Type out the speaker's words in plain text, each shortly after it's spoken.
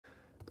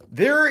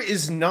There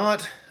is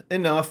not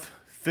enough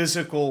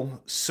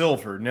physical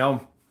silver.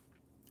 Now,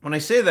 when I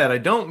say that, I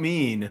don't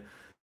mean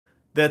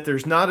that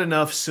there's not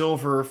enough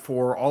silver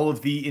for all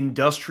of the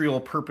industrial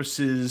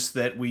purposes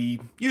that we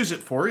use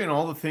it for,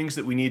 all the things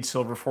that we need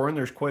silver for, and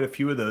there's quite a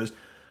few of those.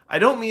 I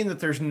don't mean that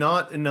there's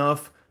not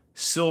enough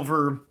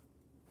silver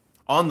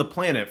on the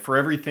planet for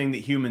everything that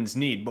humans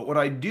need. But what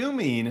I do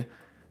mean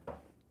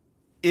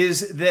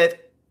is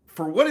that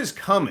for what is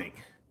coming,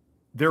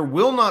 there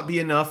will not be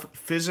enough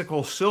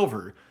physical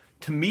silver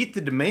to meet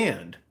the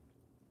demand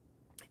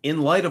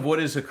in light of what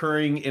is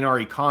occurring in our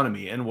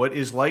economy and what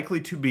is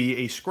likely to be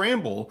a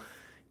scramble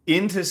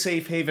into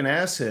safe haven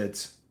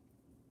assets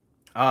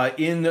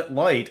in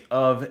light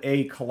of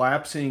a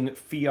collapsing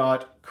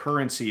fiat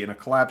currency and a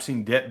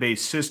collapsing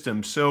debt-based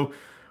system. So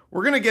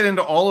we're going to get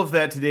into all of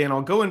that today, and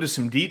I'll go into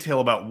some detail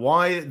about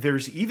why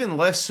there's even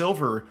less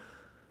silver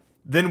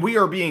than we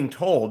are being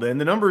told.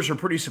 And the numbers are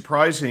pretty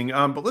surprising.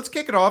 But let's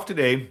kick it off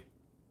today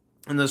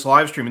in this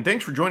live stream. And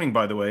thanks for joining,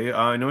 by the way.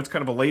 I know it's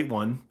kind of a late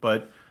one,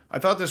 but I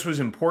thought this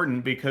was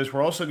important because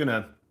we're also going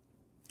to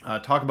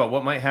talk about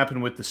what might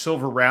happen with the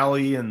silver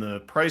rally and the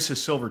price of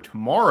silver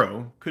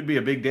tomorrow. Could be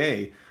a big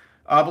day.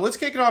 But let's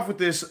kick it off with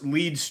this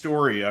lead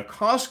story.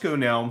 Costco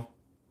now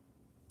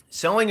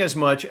selling as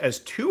much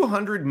as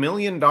 $200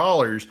 million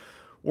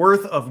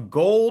worth of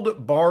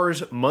gold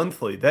bars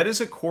monthly. That is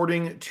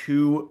according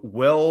to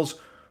Wells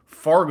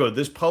Fargo.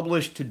 This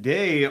published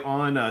today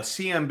on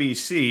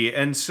CNBC.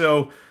 And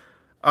so,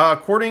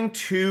 according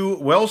to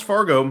Wells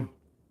Fargo,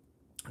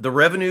 the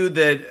revenue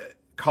that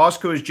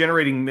Costco is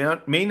generating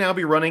may now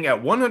be running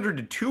at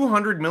 $100 to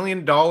 $200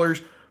 million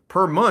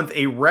per month,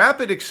 a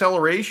rapid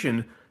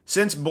acceleration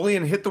since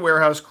bullion hit the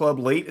warehouse club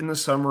late in the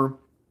summer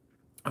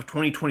of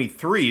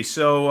 2023.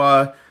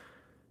 So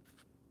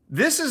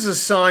this is a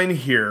sign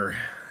here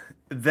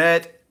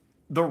that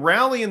the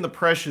rally in the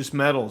precious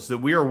metals that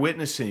we are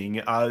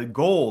witnessing,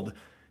 gold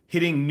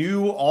hitting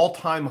new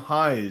all-time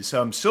highs,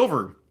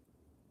 silver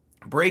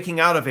breaking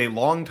out of a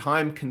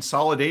long-time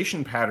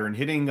consolidation pattern,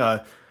 hitting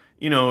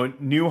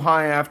new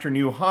high after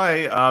new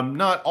high,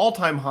 not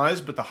all-time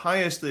highs, but the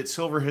highest that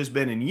silver has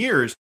been in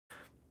years.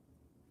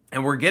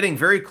 And we're getting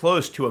very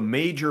close to a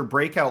major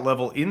breakout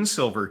level in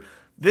silver.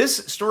 This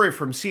story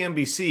from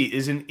CNBC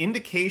is an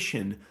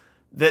indication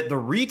that the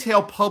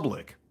retail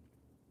public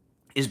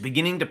is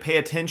beginning to pay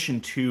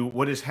attention to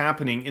what is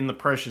happening in the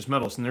precious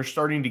metals, and they're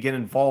starting to get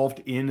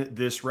involved in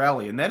this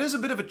rally. And that is a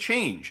bit of a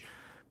change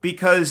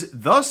because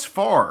thus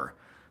far,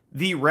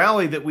 the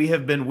rally that we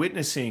have been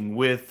witnessing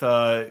with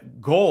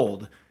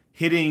gold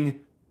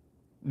hitting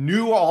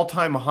new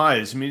all-time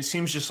highs, I mean, it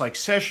seems just like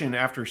session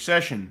after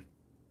session,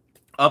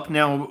 up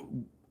now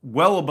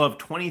well above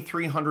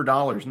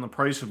 $2,300 in the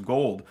price of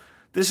gold.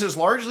 This has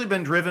largely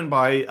been driven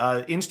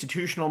by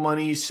institutional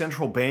money,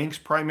 central banks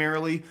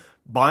primarily,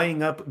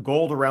 buying up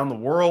gold around the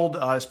world,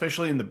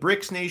 especially in the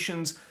BRICS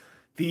nations,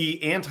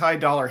 the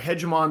anti-dollar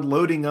hegemon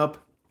loading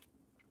up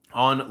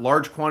on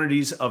large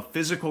quantities of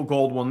physical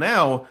gold. Well,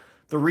 now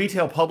the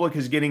retail public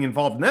is getting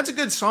involved, and that's a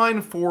good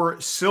sign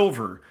for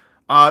silver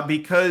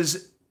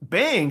because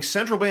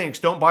central banks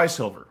don't buy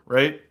silver,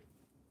 right?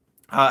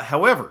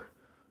 However,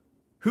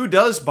 who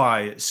does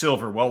buy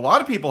silver? Well, a lot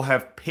of people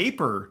have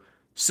paper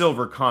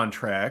silver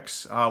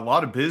contracts. A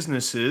lot of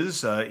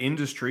businesses,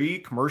 industry,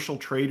 commercial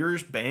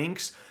traders,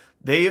 banks,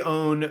 they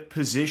own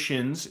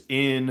positions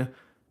in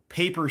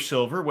paper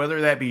silver,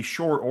 whether that be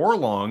short or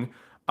long.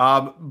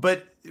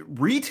 But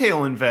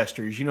retail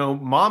investors,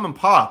 mom and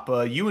pop,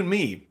 you and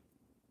me,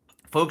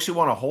 folks who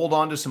want to hold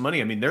on to some money,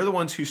 I mean, they're the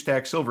ones who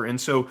stack silver. And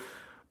so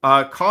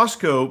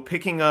Costco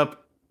picking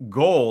up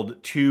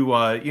gold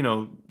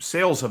to,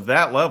 sales of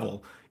that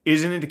level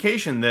is an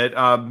indication that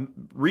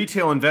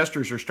retail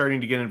investors are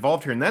starting to get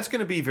involved here. And that's going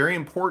to be very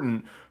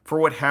important for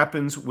what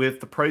happens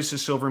with the price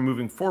of silver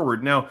moving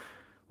forward. Now,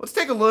 let's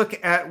take a look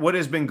at what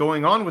has been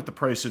going on with the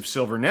price of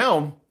silver.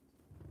 Now,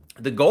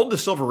 the gold to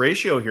silver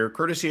ratio here,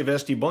 courtesy of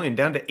SD Bullion,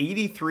 down to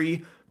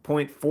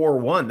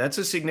 83.41. That's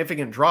a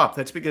significant drop.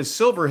 That's because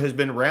silver has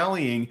been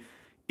rallying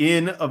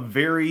in a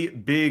very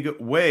big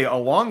way,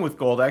 along with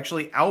gold,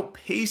 actually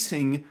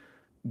outpacing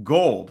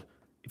gold.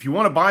 If you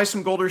want to buy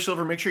some gold or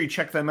silver, make sure you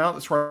check them out.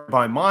 That's where I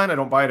buy mine. I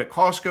don't buy it at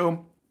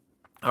Costco.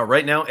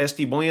 Right now,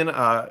 SD Bullion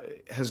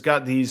has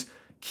got these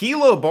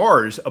kilo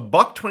bars,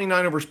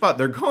 $1.29 over spot.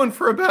 They're going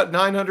for about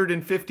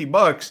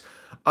 $950.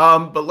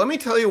 But let me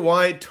tell you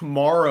why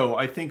tomorrow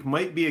I think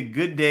might be a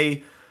good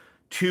day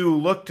to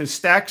look to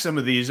stack some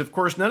of these. Of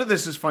course, none of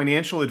this is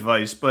financial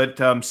advice,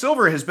 but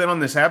silver has been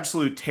on this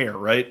absolute tear,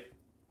 right?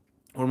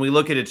 When we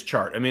look at its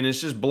chart, I mean,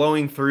 it's just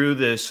blowing through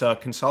this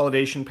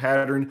consolidation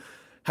pattern.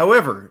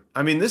 However,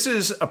 I mean, this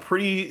is a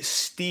pretty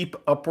steep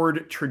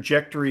upward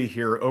trajectory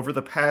here over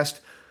the past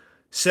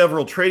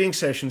several trading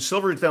sessions.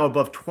 Silver is now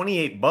above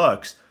 28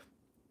 bucks.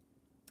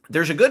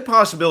 There's a good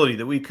possibility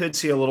that we could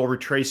see a little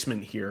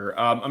retracement here.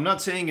 I'm not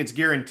saying it's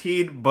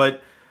guaranteed,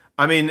 but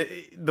I mean,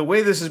 the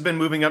way this has been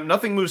moving up,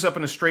 nothing moves up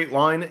in a straight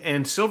line,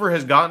 and silver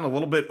has gotten a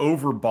little bit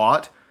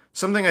overbought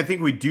Something I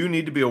think we do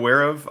need to be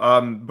aware of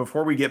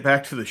before we get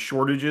back to the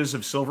shortages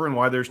of silver and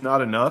why there's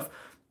not enough.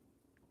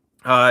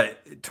 Uh,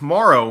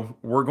 Tomorrow,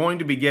 we're going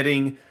to be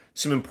getting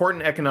some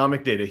important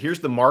economic data. Here's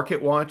the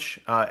Market Watch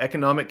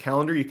economic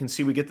calendar. You can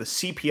see we get the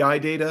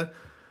CPI data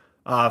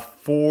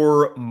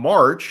for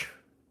March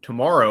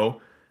tomorrow.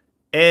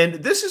 And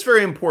this is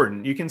very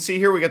important. You can see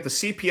here we got the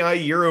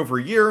CPI year over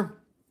year.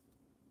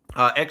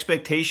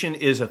 Expectation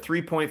is a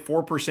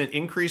 3.4%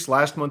 increase.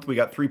 Last month we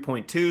got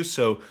 3.2.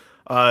 So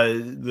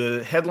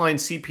the headline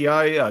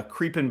CPI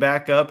creeping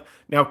back up.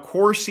 Now,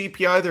 core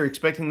CPI, they're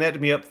expecting that to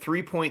be up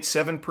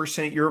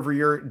 3.7% year over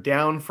year,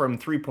 down from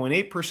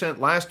 3.8%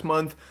 last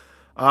month.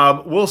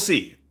 We'll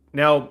see.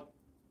 Now,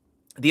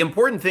 the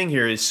important thing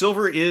here is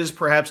silver is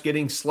perhaps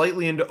getting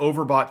slightly into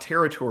overbought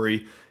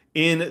territory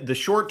in the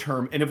short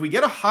term. And if we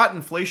get a hot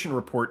inflation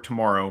report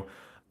tomorrow,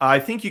 I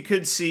think you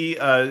could see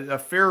a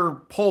fair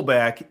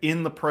pullback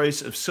in the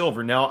price of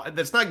silver. Now,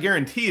 that's not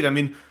guaranteed. I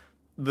mean,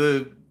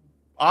 the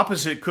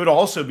opposite could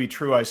also be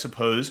true, I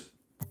suppose,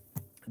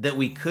 that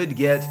we could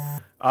get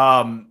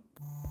a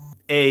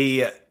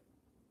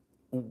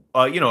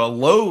a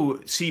low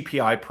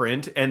CPI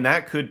print, and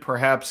that could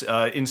perhaps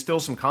instill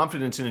some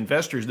confidence in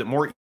investors that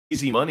more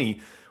easy money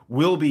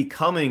will be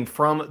coming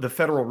from the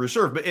Federal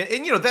Reserve. But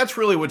that's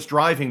really what's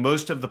driving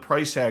most of the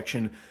price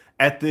action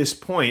at this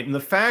point. And the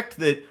fact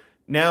that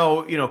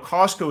now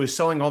Costco is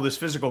selling all this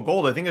physical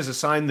gold, I think is a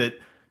sign that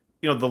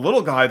the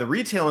little guy, the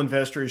retail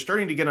investor, is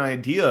starting to get an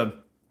idea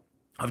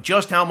of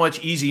just how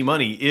much easy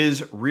money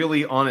is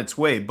really on its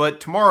way. But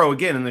tomorrow,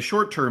 again, in the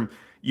short term,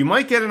 you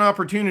might get an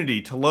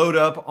opportunity to load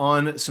up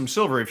on some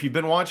silver. If you've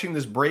been watching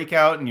this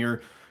breakout and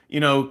you're,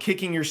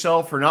 kicking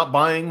yourself for not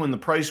buying when the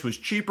price was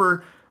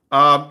cheaper,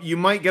 you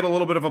might get a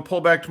little bit of a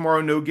pullback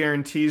tomorrow. No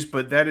guarantees,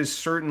 but that is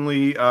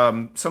certainly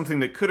something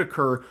that could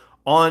occur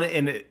on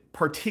a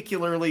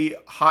particularly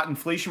hot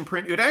inflation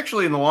print. It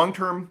actually, in the long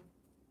term,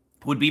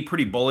 would be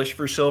pretty bullish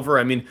for silver.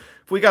 I mean,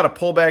 if we got a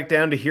pullback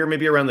down to here,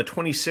 maybe around the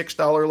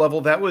 $26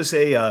 level, that was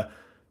a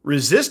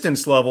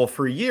resistance level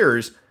for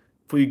years.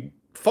 If we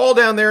fall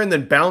down there and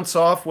then bounce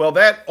off, well,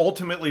 that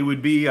ultimately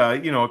would be,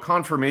 a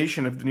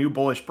confirmation of the new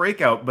bullish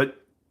breakout.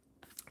 But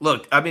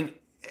look, I mean,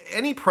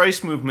 any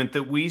price movement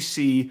that we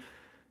see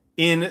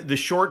in the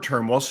short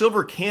term, while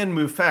silver can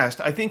move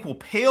fast, I think will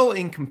pale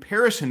in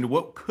comparison to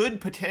what could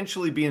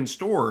potentially be in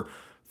store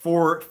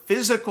for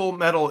physical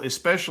metal,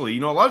 especially.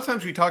 A lot of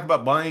times we talk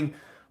about buying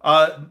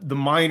the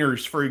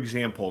miners, for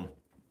example,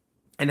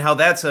 and how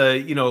that's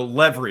a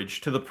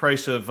leverage to the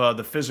price of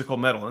the physical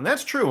metal, and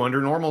that's true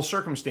under normal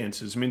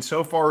circumstances. I mean,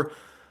 so far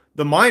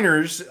the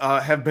miners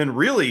have been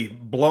really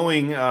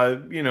blowing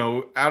out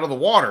of the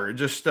water.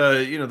 Just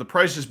the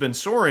price has been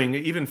soaring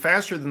even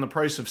faster than the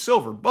price of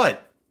silver.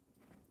 But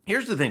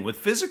here's the thing with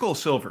physical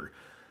silver.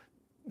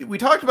 We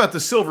talked about the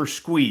silver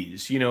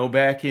squeeze,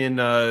 back in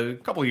a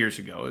couple of years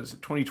ago. Is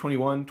it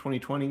 2021,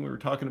 2020? We were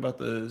talking about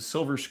the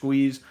silver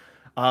squeeze,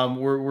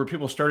 where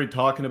people started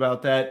talking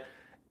about that.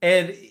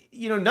 And,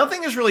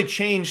 nothing has really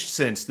changed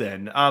since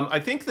then. I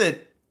think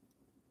that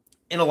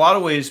in a lot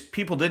of ways,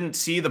 people didn't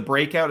see the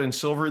breakout in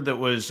silver that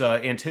was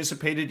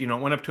anticipated. It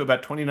went up to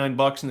about 29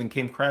 bucks and then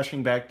came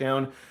crashing back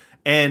down.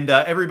 And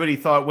everybody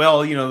thought,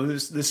 well,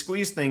 this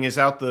squeeze thing is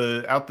out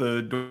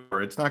the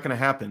door. It's not going to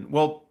happen.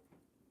 Well,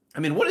 I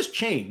mean, what has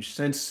changed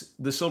since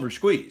the silver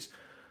squeeze?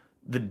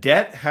 The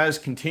debt has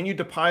continued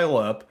to pile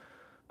up.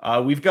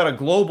 We've got a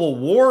global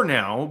war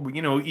now,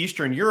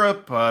 Eastern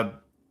Europe,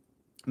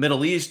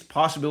 Middle East,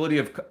 possibility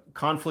of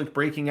conflict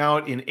breaking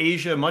out in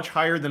Asia, much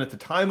higher than at the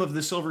time of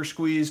the silver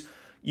squeeze.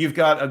 You've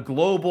got a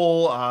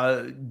global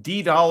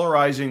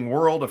de-dollarizing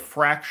world, a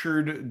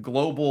fractured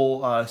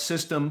global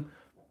system.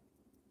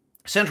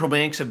 Central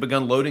banks have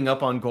begun loading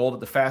up on gold at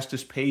the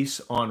fastest pace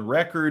on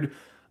record.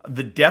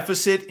 The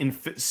deficit in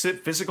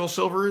physical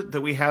silver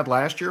that we had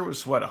last year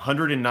was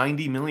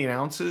 190 million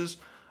ounces.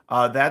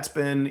 That's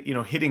been,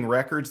 hitting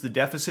records, the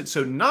deficit.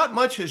 So not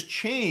much has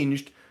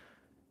changed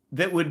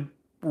that would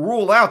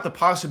rule out the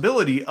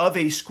possibility of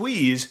a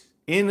squeeze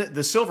in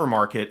the silver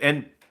market.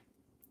 And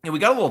we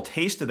got a little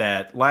taste of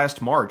that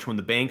last March when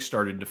the banks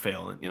started to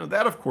fail. And,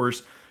 that, of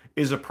course,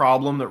 is a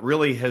problem that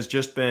really has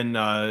just been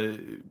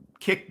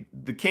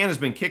the can has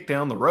been kicked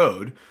down the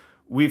road.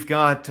 We've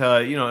got,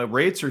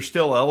 rates are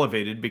still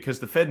elevated because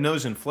the Fed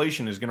knows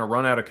inflation is going to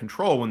run out of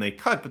control when they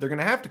cut, but they're going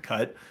to have to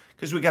cut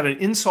because we got an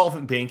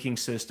insolvent banking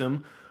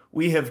system.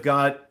 We have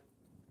got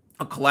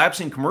a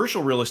collapsing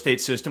commercial real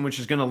estate system, which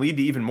is going to lead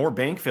to even more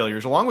bank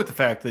failures, along with the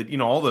fact that,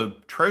 all the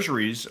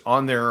treasuries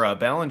on their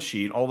balance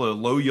sheet, all the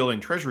low yielding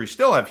treasuries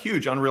still have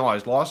huge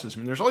unrealized losses. I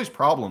mean, there's all these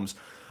problems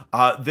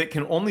that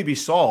can only be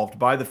solved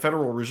by the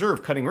Federal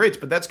Reserve cutting rates,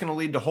 but that's going to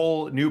lead to a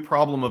whole new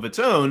problem of its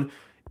own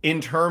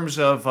in terms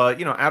of,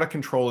 out of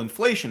control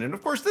inflation. And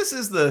of course, this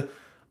is the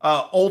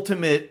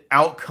ultimate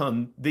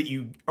outcome that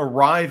you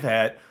arrive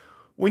at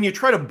when you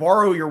try to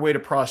borrow your way to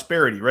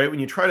prosperity, right? When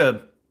you try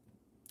to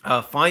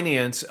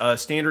finance a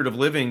standard of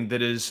living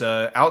that is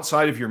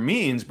outside of your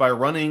means by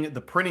running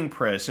the printing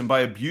press and by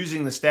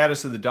abusing the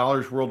status of the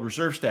dollar's world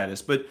reserve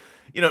status. But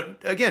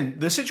again,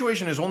 the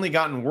situation has only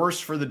gotten worse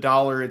for the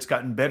dollar. It's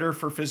gotten better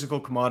for physical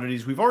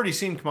commodities. We've already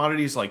seen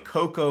commodities like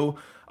cocoa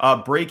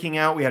breaking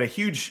out. We had a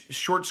huge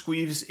short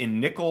squeeze in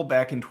nickel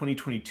back in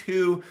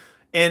 2022.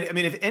 And I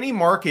mean, if any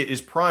market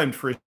is primed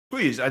for a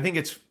squeeze, I think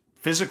it's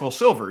physical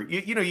silver.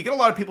 You get a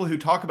lot of people who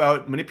talk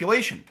about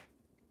manipulation.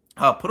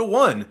 Put a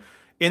one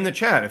in the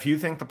chat if you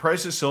think the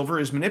price of silver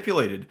is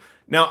manipulated.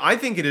 Now, I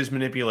think it is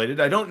manipulated.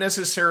 I don't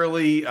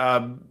necessarily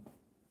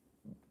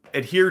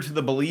adhere to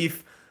the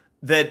belief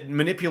that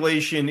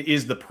manipulation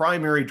is the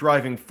primary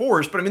driving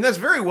force, but I mean, that's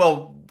very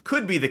well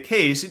could be the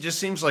case. It just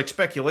seems like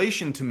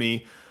speculation to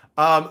me.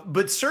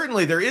 But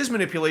certainly there is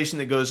manipulation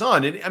that goes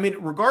on. And I mean,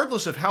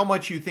 regardless of how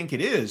much you think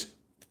it is,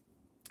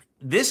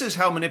 this is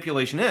how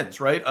manipulation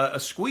ends, right? A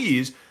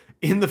squeeze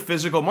in the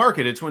physical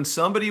market. It's when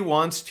somebody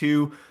wants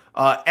to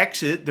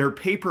exit their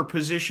paper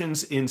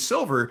positions in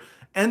silver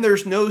and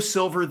there's no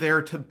silver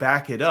there to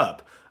back it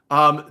up.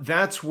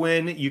 That's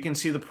when you can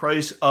see the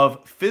price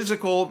of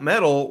physical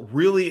metal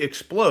really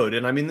explode.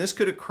 And I mean, this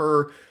could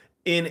occur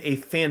in a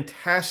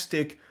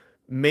fantastic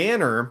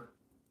manner.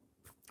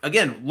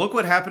 Again, look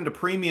what happened to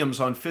premiums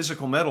on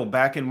physical metal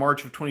back in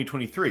March of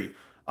 2023.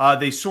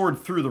 They soared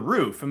through the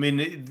roof. I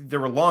mean,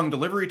 there were long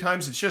delivery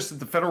times. It's just that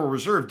the Federal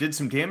Reserve did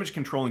some damage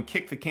control and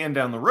kicked the can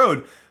down the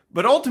road.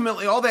 But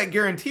ultimately, all that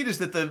guaranteed is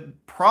that the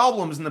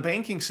problems in the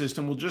banking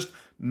system will just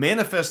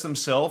manifest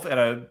themselves at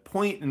a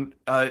point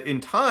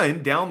in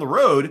time down the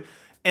road,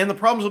 and the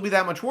problems will be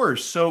that much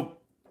worse. So,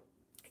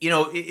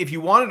 if you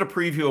wanted a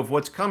preview of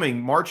what's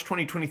coming, March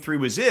 2023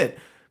 was it.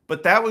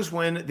 But that was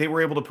when they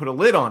were able to put a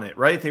lid on it,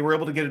 right? They were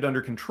able to get it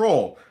under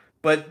control.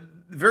 But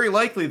very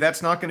likely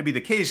that's not going to be the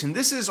case. And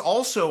this is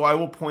also, I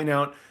will point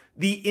out,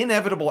 the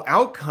inevitable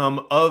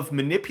outcome of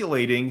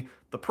manipulating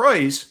the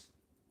price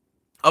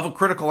of a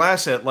critical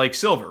asset like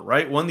silver,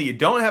 right? One that you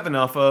don't have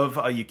enough of,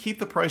 you keep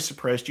the price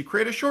suppressed, you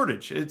create a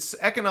shortage. It's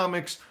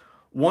economics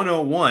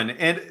 101.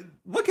 And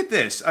look at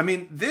this. I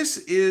mean, this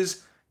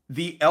is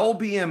the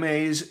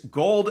LBMA's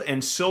gold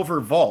and silver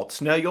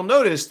vaults. Now, you'll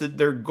notice that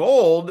their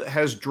gold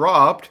has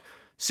dropped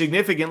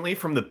significantly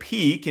from the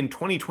peak in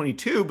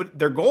 2022, but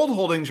their gold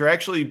holdings are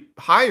actually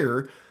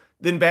higher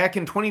than back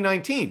in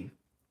 2019.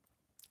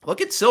 Look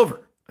at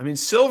silver. I mean,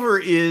 silver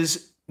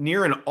is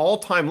near an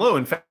all-time low.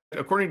 In fact,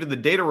 according to the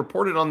data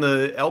reported on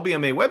the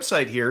LBMA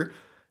website here,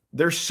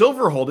 their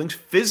silver holdings,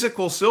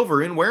 physical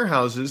silver in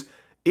warehouses,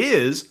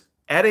 is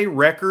at a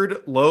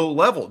record low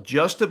level,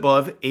 just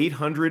above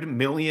 800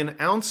 million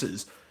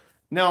ounces.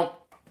 Now,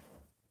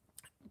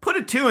 put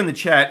a 2 in the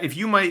chat if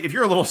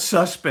you're a little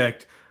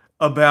suspect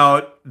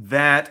about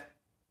that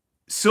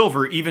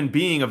silver even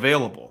being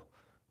available.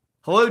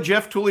 Hello,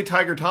 Jeff, Tooley,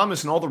 Tiger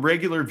Thomas, and all the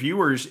regular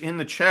viewers in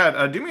the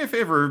chat. Do me a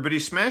favor, everybody,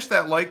 smash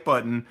that like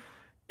button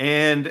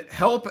and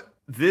help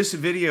this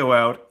video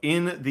out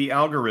in the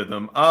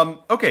algorithm.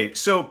 Okay,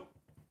 so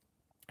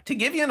to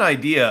give you an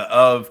idea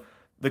of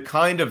the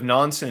kind of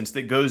nonsense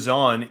that goes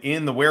on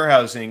in the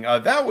warehousing,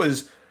 that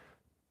was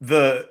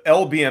the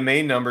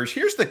LBMA numbers.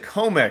 Here's the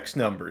COMEX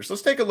numbers.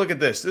 Let's take a look at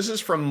this. This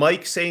is from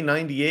Mike Say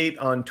 98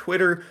 on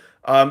Twitter.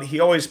 He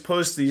always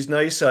posts these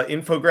nice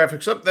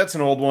infographics. Oh, that's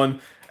an old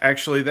one.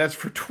 Actually, that's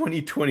for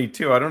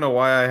 2022. I don't know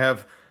why I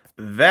have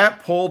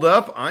that pulled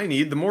up. I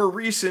need the more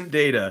recent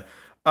data.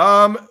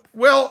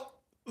 Well,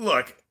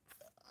 look,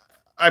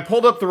 I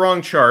pulled up the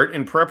wrong chart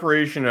in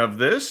preparation of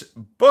this,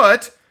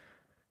 but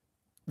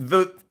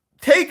the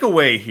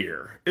takeaway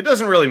here, it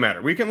doesn't really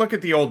matter. We can look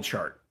at the old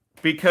chart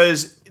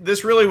because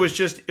this really was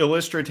just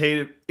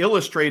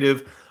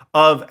illustrative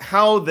of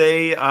how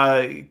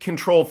they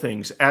control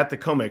things at the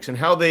COMEX and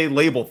how they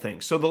label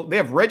things. So they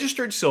have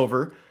registered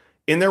silver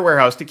in their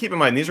warehouse. To keep in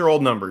mind, these are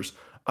old numbers.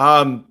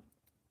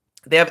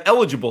 They have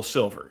eligible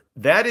silver.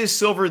 That is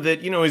silver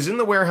that, is in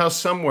the warehouse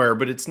somewhere,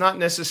 but it's not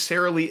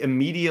necessarily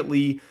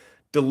immediately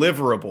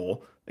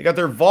deliverable. They got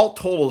their vault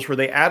totals where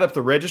they add up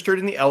the registered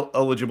and the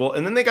eligible,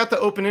 and then they got the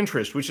open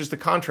interest, which is the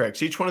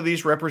contracts. Each one of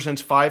these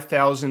represents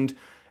 5,000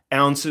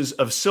 ounces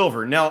of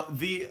silver. Now,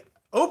 the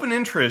open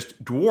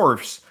interest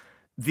dwarfs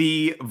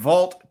the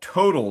vault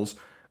totals,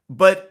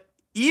 but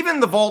even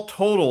the vault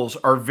totals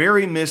are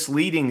very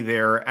misleading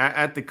there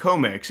at the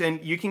COMEX,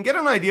 and you can get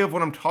an idea of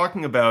what I'm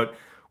talking about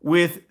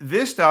with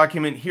this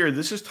document here.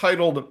 This is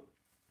titled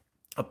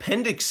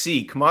Appendix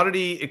C,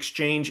 Commodity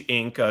Exchange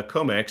Inc.,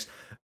 COMEX,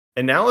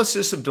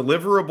 Analysis of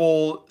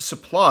Deliverable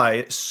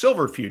Supply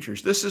Silver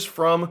Futures. This is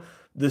from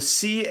the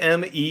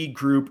CME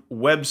Group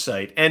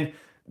website. And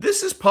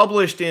this is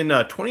published in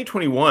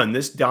 2021,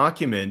 this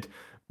document.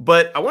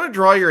 But I want to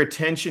draw your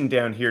attention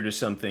down here to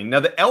something. Now,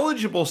 the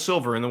eligible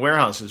silver in the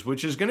warehouses,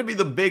 which is going to be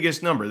the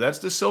biggest number, that's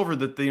the silver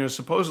that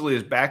supposedly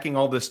is backing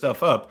all this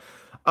stuff up.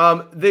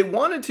 They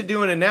wanted to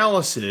do an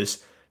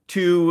analysis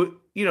to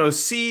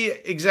see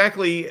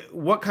exactly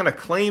what kind of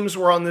claims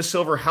were on this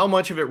silver, how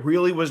much of it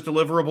really was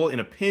deliverable in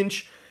a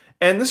pinch.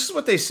 And this is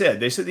what they said.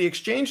 They said the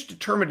exchange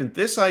determined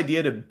this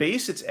idea to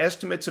base its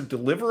estimates of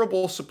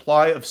deliverable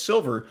supply of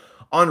silver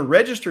on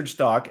registered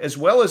stock, as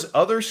well as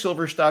other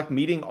silver stock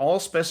meeting all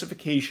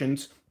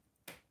specifications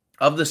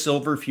of the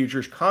silver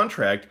futures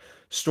contract,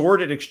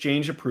 stored at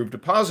exchange-approved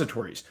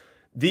depositories.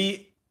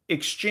 The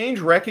exchange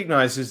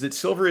recognizes that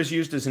silver is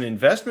used as an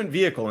investment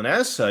vehicle, and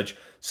as such,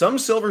 some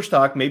silver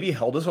stock may be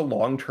held as a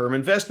long-term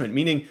investment,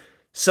 meaning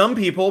some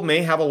people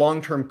may have a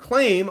long-term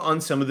claim on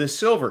some of this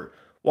silver.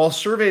 While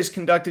surveys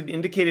conducted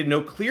indicated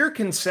no clear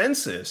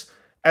consensus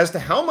as to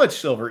how much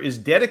silver is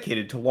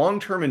dedicated to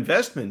long-term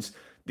investments,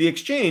 the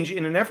exchange,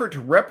 in an effort to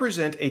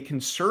represent a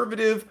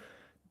conservative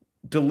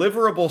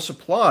deliverable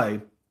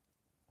supply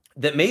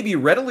that may be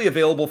readily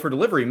available for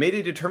delivery, made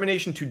a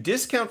determination to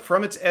discount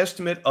from its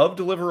estimate of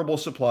deliverable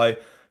supply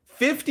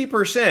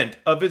 50%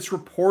 of its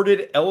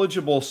reported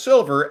eligible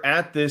silver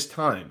at this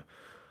time.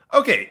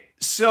 Okay,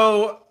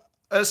 so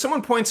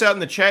someone points out in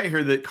the chat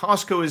here that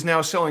Costco is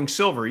now selling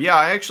silver. Yeah,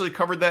 I actually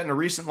covered that in a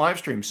recent live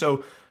stream.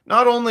 So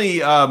not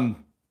only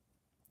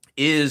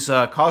is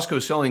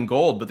Costco selling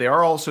gold, but they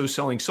are also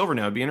selling silver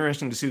now. It'd be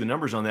interesting to see the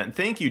numbers on that. And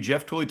thank you,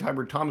 Jeff Tully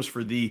Tybert Thomas,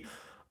 for the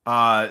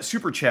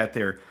super chat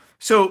there.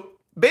 So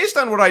based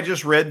on what I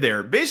just read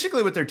there,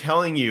 basically what they're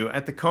telling you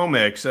at the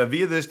COMEX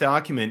via this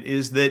document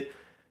is that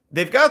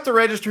they've got the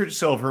registered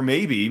silver,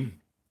 maybe,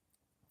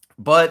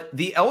 but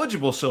the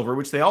eligible silver,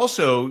 which they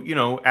also,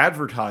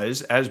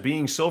 advertise as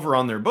being silver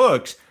on their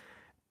books,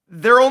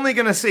 they're only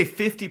going to say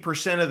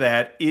 50% of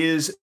that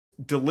is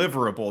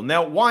deliverable.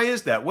 Now, why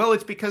is that? Well,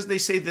 it's because they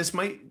say this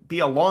might be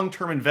a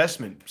long-term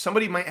investment.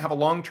 Somebody might have a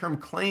long-term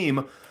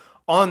claim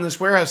on this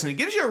warehouse, and it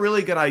gives you a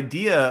really good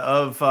idea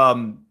of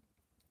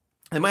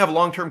they might have a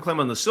long-term claim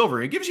on the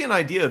silver. It gives you an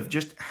idea of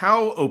just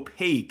how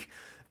opaque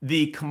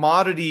the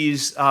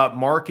commodities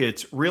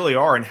markets really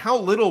are and how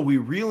little we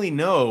really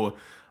know.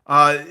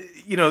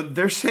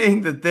 They're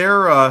saying that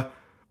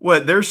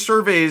their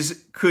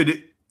surveys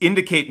could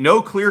indicate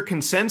no clear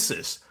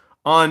consensus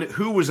on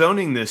who was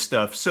owning this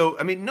stuff. So,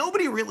 I mean,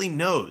 nobody really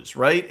knows,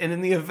 right? And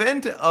in the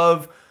event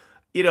of,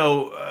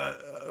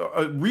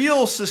 a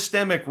real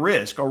systemic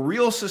risk, a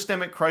real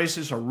systemic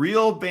crisis, a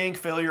real bank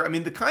failure, I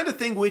mean, the kind of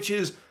thing which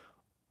is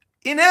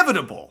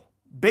inevitable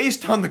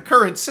based on the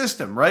current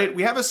system, right?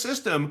 We have a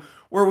system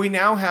where we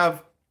now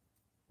have,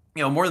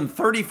 more than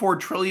 $34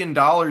 trillion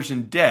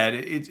in debt.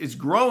 It's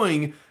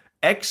growing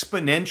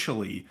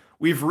exponentially.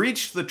 We've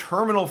reached the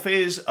terminal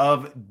phase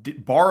of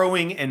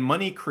borrowing and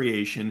money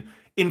creation.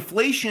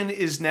 Inflation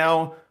is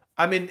now,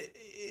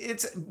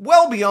 it's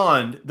well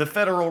beyond the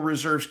Federal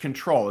Reserve's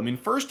control. I mean,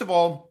 first of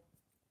all,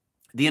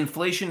 the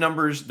inflation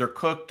numbers, they're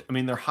cooked. I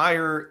mean, they're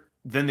higher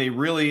than they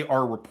really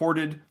are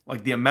reported.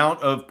 Like the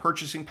amount of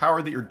purchasing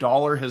power that your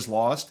dollar has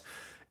lost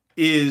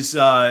is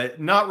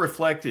not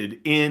reflected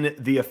in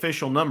the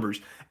official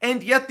numbers.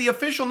 And yet the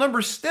official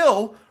numbers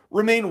still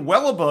remain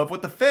well above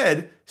what the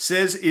Fed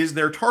says is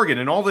their target.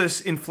 And all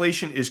this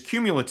inflation is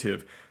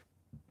cumulative,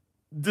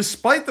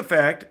 despite the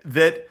fact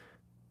that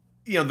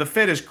the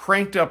Fed has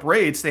cranked up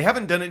rates. They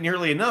haven't done it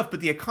nearly enough,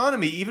 but the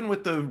economy, even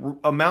with the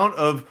amount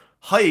of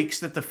hikes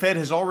that the Fed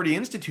has already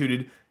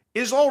instituted,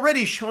 is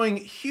already showing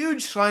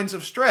huge signs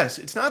of stress.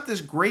 It's not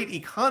this great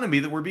economy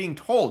that we're being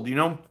told.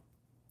 You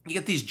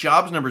get these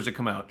jobs numbers that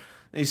come out.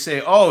 They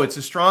say, oh, it's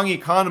a strong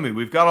economy.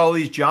 We've got all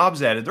these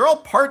jobs added. They're all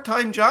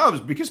part-time jobs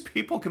because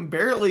people can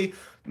barely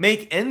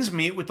make ends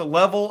meet with the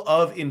level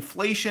of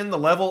inflation, the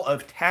level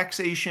of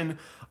taxation,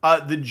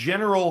 the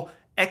general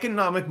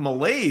economic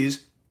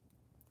malaise,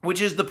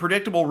 which is the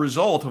predictable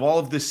result of all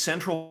of this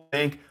central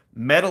bank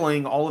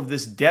meddling, all of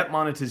this debt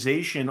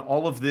monetization,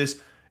 all of this,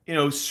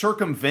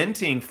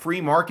 circumventing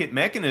free market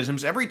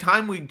mechanisms. Every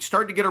time we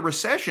start to get a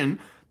recession,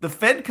 the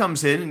Fed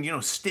comes in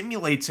and,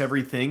 stimulates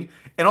everything.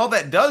 And all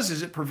that does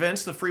is it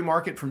prevents the free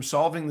market from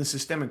solving the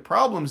systemic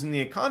problems in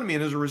the economy.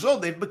 And as a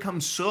result, they've become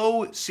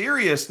so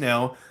serious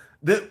now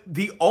that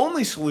the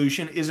only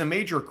solution is a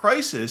major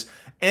crisis.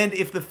 And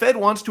if the Fed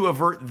wants to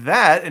avert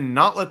that and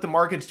not let the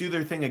markets do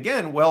their thing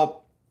again,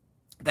 well,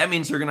 that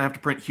means they're going to have to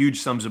print huge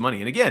sums of money.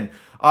 And again,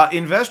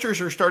 investors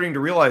are starting to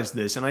realize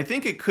this. And I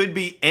think it could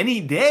be any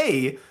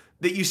day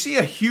that you see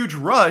a huge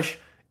rush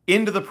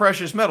into the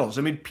precious metals.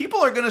 I mean,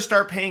 people are going to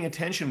start paying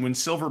attention when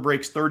silver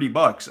breaks 30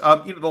 bucks.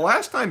 The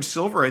last time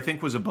silver, I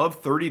think, was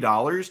above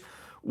 $30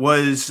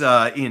 was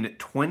in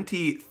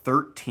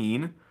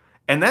 2013.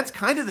 And that's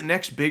kind of the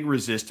next big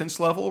resistance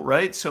level,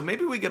 right? So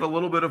maybe we get a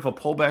little bit of a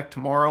pullback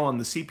tomorrow on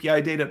the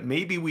CPI data.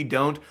 Maybe we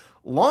don't.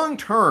 Long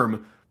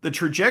term, the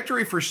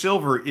trajectory for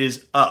silver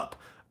is up.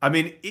 I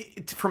mean,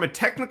 from a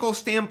technical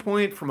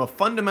standpoint, from a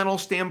fundamental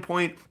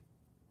standpoint,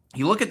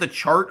 you look at the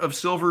chart of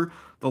silver,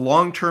 the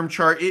long-term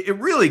chart, it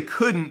really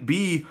couldn't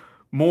be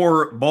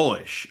more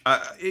bullish.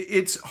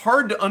 It's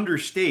hard to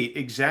understate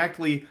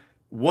exactly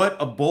what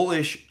a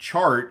bullish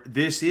chart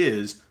this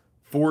is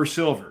for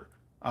silver.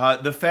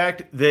 The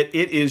fact that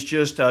it is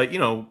just,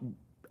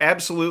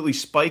 absolutely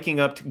spiking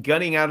up,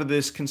 gunning out of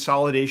this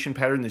consolidation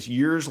pattern, this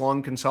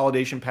years-long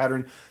consolidation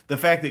pattern. The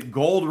fact that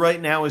gold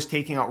right now is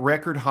taking out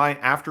record high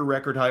after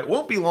record high. It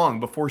won't be long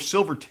before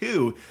silver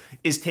too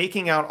is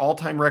taking out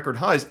all-time record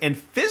highs. And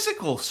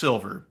physical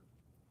silver,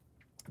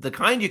 the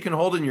kind you can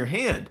hold in your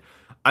hand,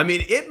 I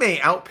mean, it may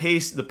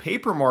outpace the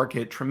paper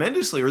market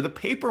tremendously, or the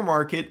paper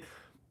market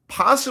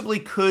possibly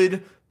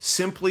could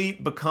simply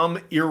become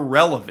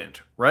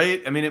irrelevant,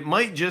 right? I mean, it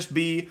might just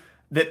be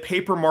that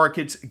paper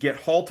markets get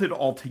halted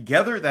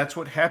altogether. That's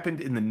what happened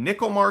in the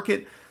nickel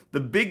market. The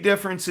big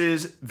difference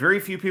is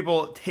very few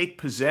people take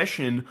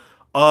possession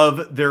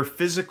of their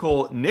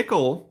physical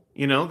nickel.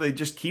 They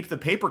just keep the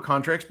paper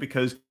contracts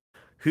because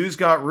who's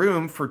got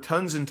room for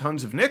tons and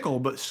tons of nickel?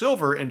 But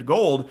silver and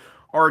gold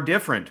are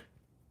different.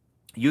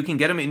 You can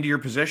get them into your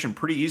possession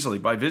pretty easily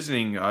by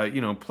visiting,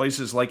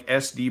 places like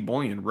SD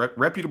Bullion,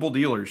 reputable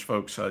dealers,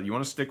 folks. You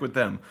want to stick with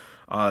them.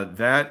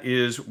 That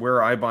is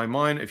where I buy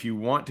mine. If you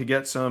want to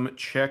get some,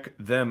 check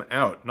them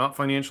out. Not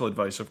financial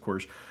advice, of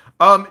course.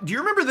 Do you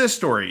remember this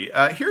story?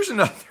 Here's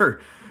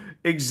another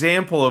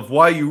example of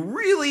why you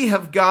really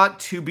have got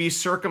to be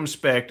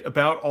circumspect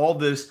about all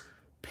this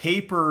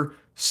paper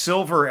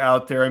silver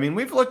out there. I mean,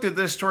 we've looked at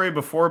this story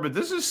before, but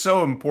this is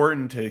so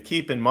important to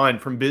keep in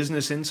mind from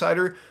Business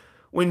Insider.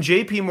 When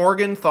JP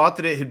Morgan thought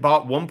that it had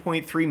bought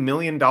 $1.3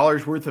 million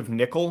worth of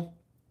nickel,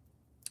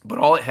 but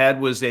all it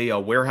had was a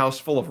warehouse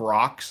full of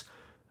rocks,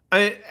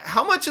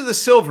 how much of the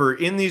silver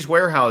in these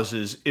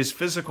warehouses is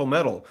physical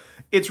metal?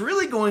 It's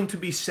really going to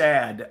be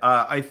sad,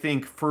 I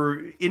think,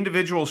 for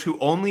individuals who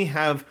only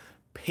have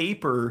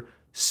paper,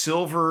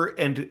 silver,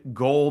 and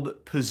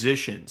gold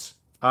positions.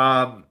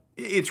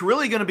 It's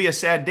really going to be a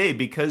sad day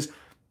because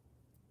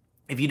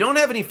if you don't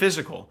have any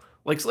physical,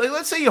 like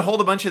let's say you hold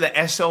a bunch of the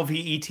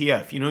SLV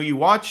ETF, you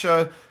watch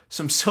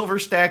some silver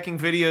stacking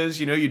videos,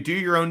 you do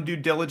your own due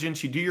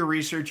diligence, you do your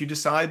research, you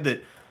decide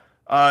that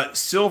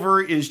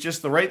silver is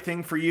just the right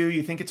thing for you.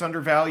 You think it's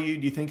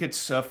undervalued, you think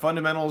its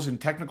fundamentals and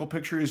technical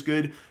picture is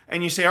good,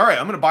 and you say, all right,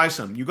 I'm going to buy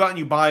some. You go out and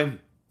you buy a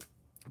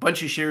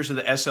bunch of shares of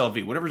the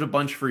SLV, whatever's a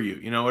bunch for you,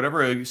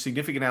 whatever a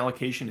significant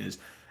allocation is.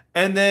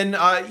 And then,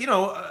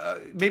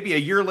 maybe a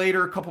year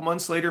later, a couple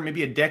months later,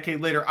 maybe a decade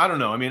later, I don't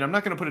know. I mean, I'm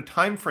not going to put a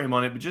time frame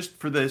on it, but just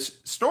for this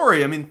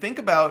story, I mean, think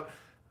about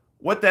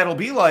what that'll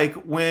be like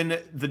when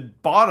the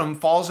bottom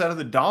falls out of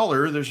the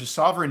dollar. There's a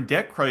sovereign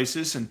debt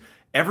crisis and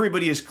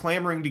everybody is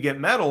clamoring to get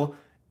metal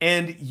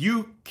and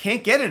you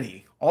can't get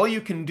any. All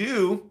you can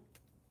do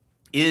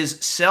is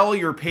sell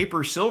your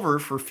paper silver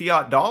for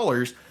fiat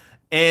dollars.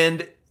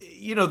 And,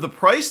 the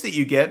price that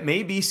you get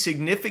may be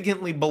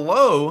significantly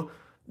below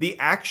the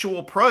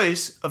actual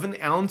price of an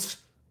ounce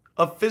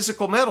of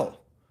physical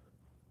metal.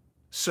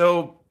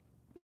 So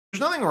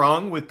there's nothing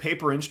wrong with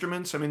paper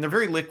instruments. I mean, they're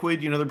very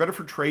liquid, they're better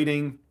for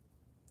trading.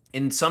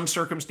 In some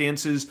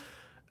circumstances,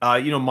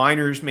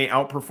 miners may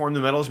outperform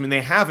the metals. I mean,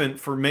 they haven't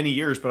for many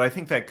years, but I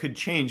think that could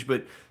change.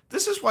 But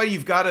this is why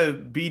you've got to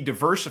be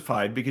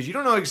diversified because you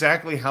don't know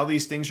exactly how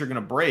these things are going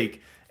to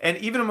break. And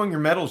even among your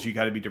metals, you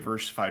got to be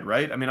diversified,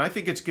 right? I mean, I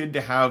think it's good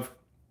to have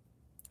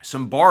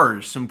some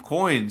bars, some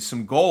coins,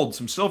 some gold,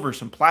 some silver,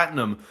 some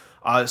platinum,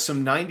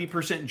 some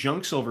 90%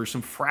 junk silver,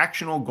 some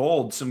fractional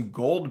gold, some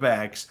gold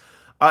backs,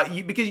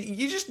 because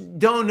you just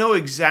don't know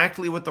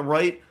exactly what the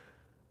right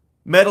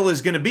metal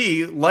is going to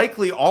be.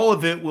 Likely all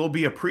of it will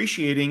be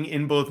appreciating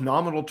in both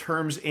nominal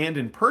terms and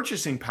in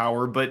purchasing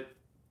power, but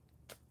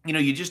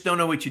you just don't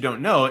know what you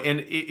don't know. And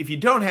if you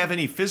don't have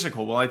any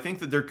physical, well, I think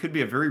that there could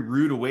be a very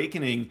rude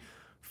awakening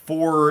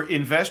for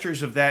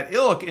investors of that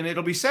ilk, and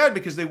it'll be sad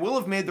because they will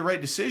have made the right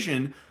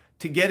decision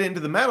to get into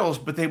the metals,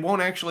 but they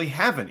won't actually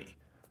have any.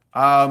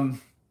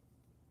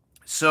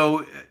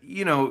 So,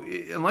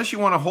 unless you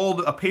want to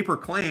hold a paper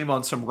claim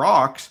on some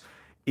rocks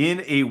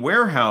in a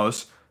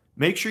warehouse,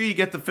 make sure you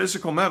get the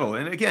physical metal.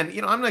 And again,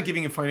 I'm not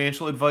giving you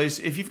financial advice.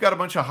 If you've got a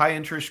bunch of high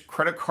interest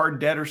credit card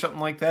debt or something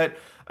like that,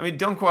 I mean,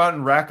 don't go out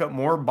and rack up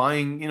more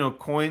buying,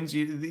 coins.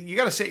 You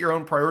got to set your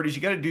own priorities.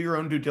 You got to do your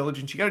own due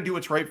diligence. You got to do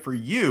what's right for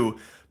you.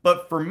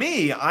 But for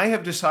me, I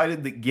have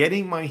decided that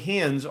getting my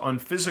hands on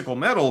physical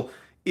metal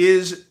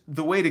is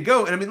the way to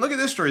go. And I mean, look at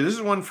this story. This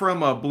is one from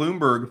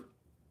Bloomberg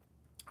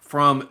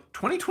from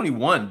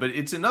 2021, but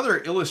it's another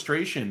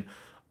illustration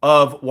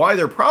of why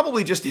there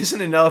probably just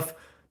isn't enough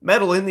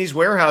metal in these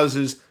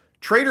warehouses.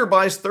 Trader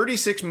buys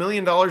 $36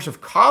 million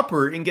of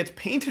copper and gets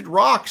painted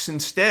rocks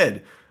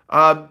instead.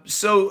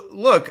 So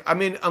look, I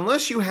mean,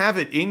 unless you have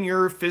it in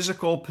your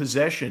physical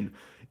possession,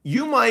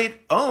 you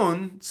might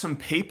own some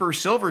paper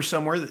silver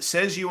somewhere that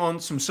says you own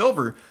some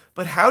silver,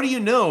 but how do you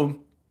know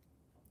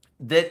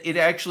that it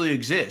actually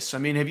exists? I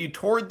mean, have you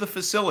toured the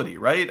facility,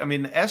 right? I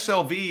mean, the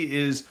SLV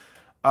is,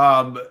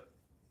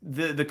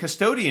 the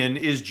custodian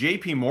is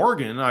JP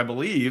Morgan, I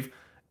believe,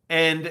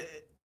 and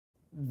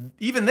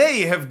even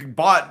they have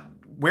bought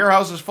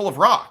warehouses full of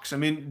rocks. I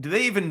mean, do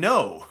they even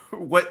know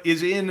what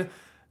is in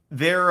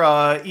their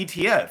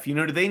ETF?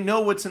 Do they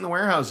know what's in the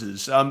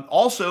warehouses?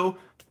 Also,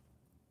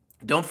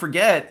 don't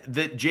forget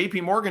that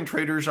JP Morgan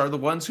traders are the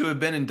ones who have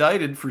been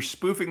indicted for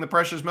spoofing the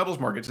precious metals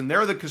markets, and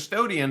they're the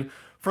custodian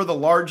for the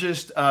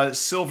largest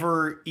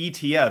silver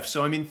ETF.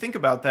 So, I mean, think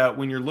about that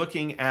when you're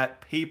looking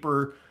at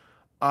paper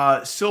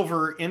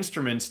silver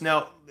instruments.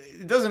 Now,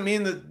 it doesn't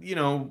mean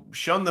that,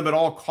 shun them at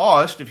all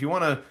cost. If you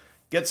want to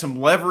get some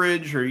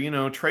leverage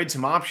or, trade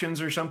some options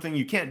or something,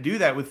 you can't do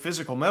that with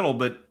physical metal,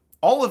 but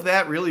all of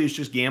that really is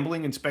just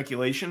gambling and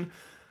speculation.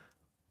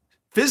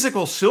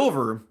 Physical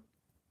silver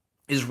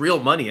is real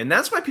money. And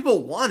that's why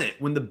people want it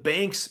when the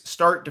banks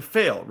start to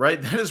fail, right?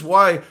 That is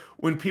why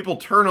when people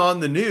turn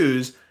on the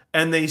news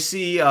and they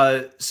see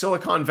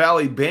Silicon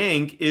Valley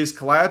Bank is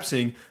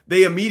collapsing,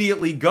 they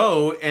immediately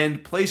go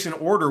and place an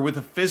order with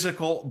a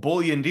physical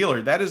bullion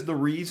dealer. That is the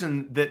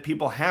reason that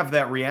people have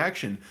that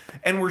reaction.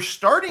 And we're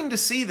starting to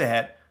see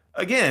that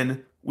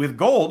again with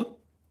gold.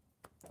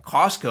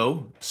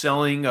 Costco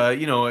selling,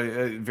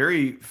 a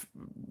very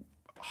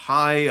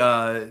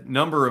high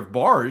number of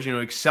bars,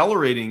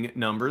 accelerating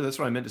number. That's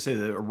what I meant to say,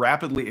 the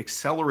rapidly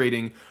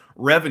accelerating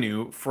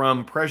revenue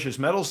from precious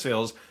metal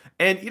sales.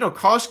 And,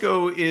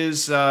 Costco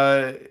is,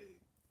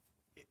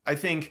 I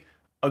think,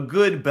 a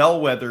good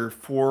bellwether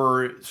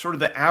for sort of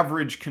the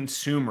average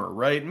consumer,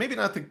 right? Maybe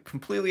not the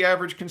completely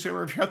average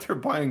consumer. If you're out there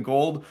buying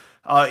gold,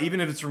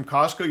 even if it's from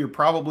Costco, you're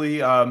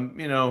probably,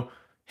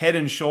 head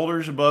and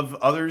shoulders above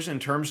others in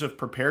terms of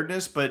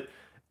preparedness, but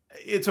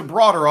it's a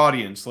broader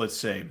audience, let's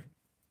say,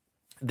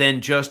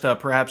 than just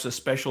perhaps a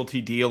specialty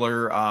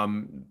dealer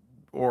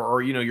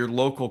or your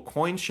local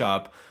coin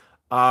shop.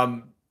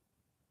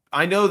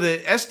 I know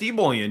that SD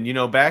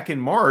Bullion, back in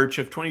March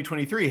of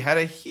 2023, had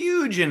a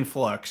huge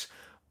influx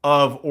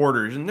of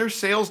orders, and their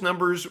sales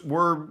numbers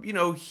were,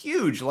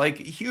 huge, like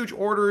huge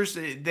orders.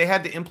 They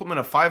had to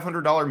implement a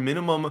 $500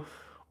 minimum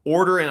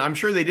order, and I'm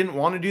sure they didn't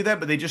want to do that,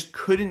 but they just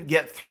couldn't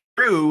get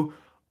through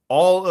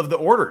all of the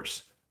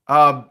orders.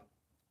 And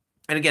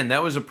again,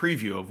 that was a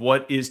preview of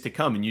what is to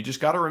come. And you just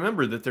got to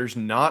remember that there's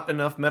not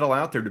enough metal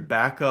out there to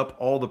back up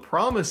all the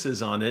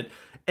promises on it.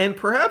 And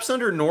perhaps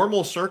under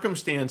normal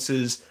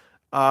circumstances,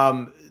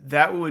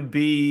 that would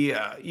be,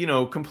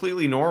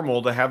 completely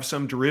normal to have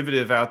some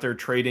derivative out there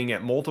trading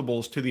at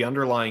multiples to the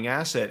underlying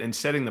asset and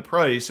setting the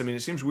price. I mean,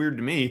 it seems weird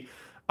to me,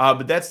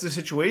 but that's the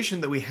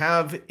situation that we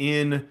have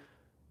in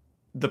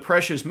the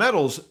precious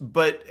metals.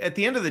 But at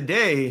the end of the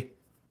day,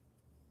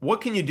 what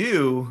can you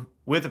do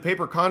with a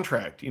paper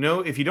contract?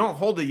 If you don't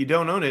hold it, you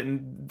don't own it.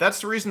 And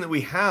that's the reason that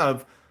we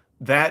have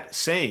that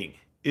saying,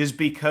 is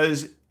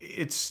because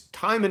it's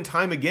time and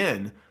time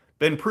again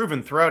been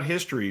proven throughout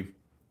history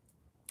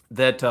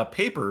that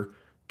paper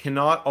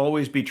cannot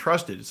always be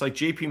trusted. It's like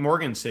JP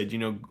Morgan said,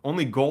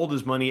 only gold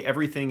is money,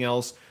 everything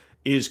else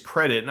is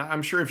credit. And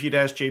I'm sure if you'd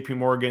asked JP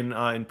Morgan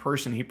in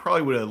person, he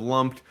probably would have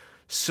lumped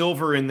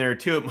silver in there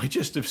too. It might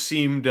just have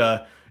seemed,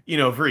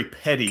 very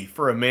petty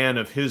for a man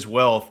of his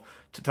wealth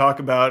to talk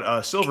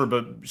about silver,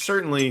 but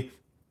certainly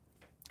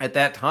at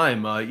that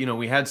time,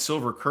 we had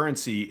silver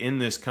currency in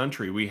this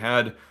country. We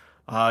had,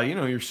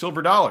 your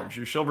silver dollars,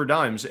 your silver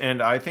dimes,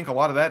 and I think a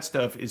lot of that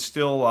stuff is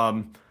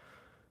still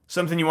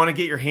something you want to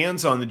get your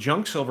hands on. The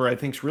junk silver, I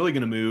think, is really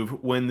going to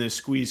move when this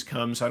squeeze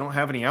comes. I don't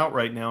have any out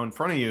right now in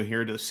front of you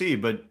here to see,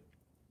 but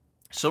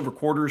silver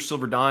quarters,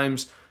 silver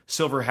dimes,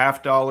 silver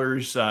half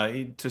dollars,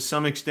 to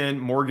some extent,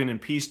 Morgan and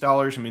Peace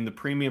dollars. I mean, the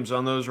premiums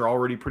on those are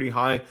already pretty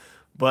high.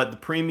 But the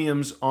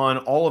premiums on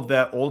all of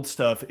that old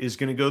stuff is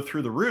going to go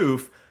through the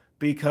roof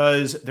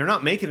because they're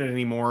not making it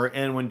anymore.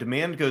 And when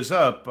demand goes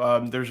up,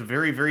 there's a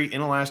very, very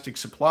inelastic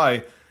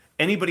supply.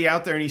 Anybody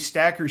out there, any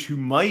stackers who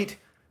might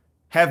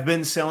have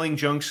been selling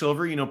junk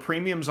silver,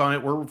 premiums on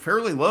it were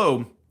fairly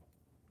low.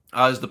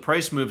 As the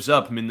price moves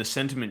up, I mean, the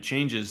sentiment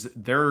changes.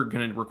 They're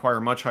going to require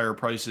much higher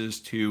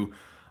prices to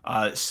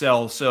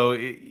sell. So,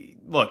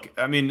 look,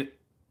 I mean,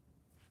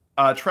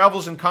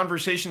 Travels and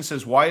Conversation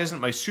says, why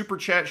isn't my super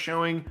chat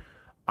showing?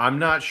 I'm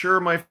not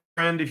sure, my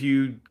friend. If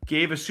you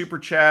gave a super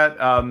chat,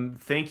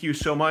 thank you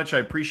so much. I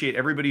appreciate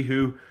everybody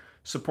who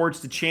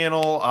supports the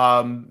channel.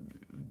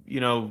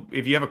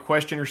 If you have a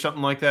question or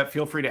something like that,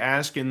 feel free to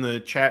ask in the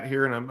chat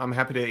here, and I'm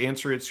happy to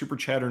answer it, super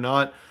chat or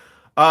not.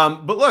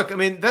 But look, I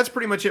mean, that's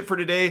pretty much it for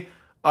today.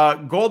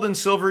 Gold and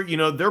silver,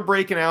 they're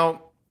breaking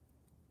out.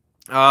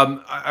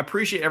 I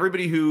appreciate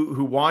everybody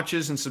who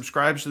watches and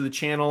subscribes to the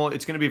channel.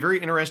 It's going to be a very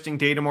interesting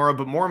day tomorrow,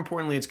 but more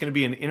importantly, it's going to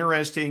be an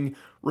interesting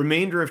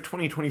remainder of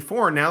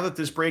 2024 now that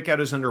this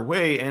breakout is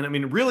underway. And I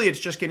mean, really, it's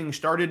just getting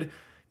started.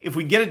 If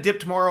we get a dip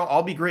tomorrow,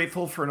 I'll be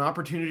grateful for an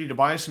opportunity to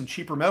buy some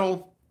cheaper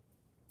metal.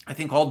 I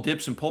think all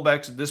dips and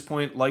pullbacks at this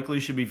point likely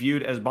should be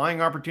viewed as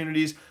buying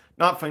opportunities,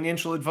 not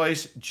financial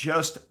advice,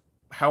 just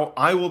how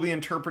I will be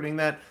interpreting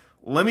that.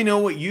 Let me know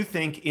what you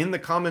think in the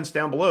comments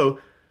down below.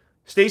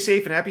 Stay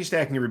safe and happy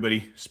stacking,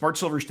 everybody. Smart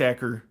Silver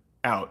Stacker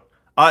out.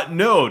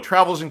 No,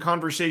 Travels and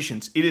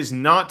Conversations. It is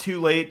not too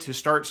late to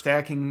start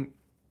stacking.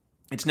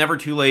 It's never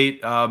too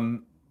late,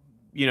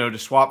 to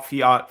swap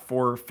fiat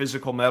for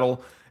physical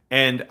metal.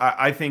 And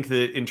I think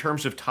that in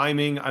terms of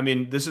timing, I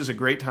mean, this is a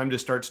great time to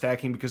start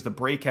stacking because the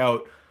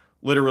breakout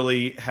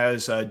literally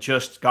has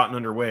just gotten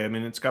underway. I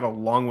mean, it's got a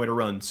long way to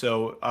run.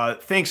 So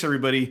thanks,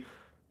 everybody.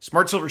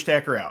 Smart Silver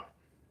Stacker out.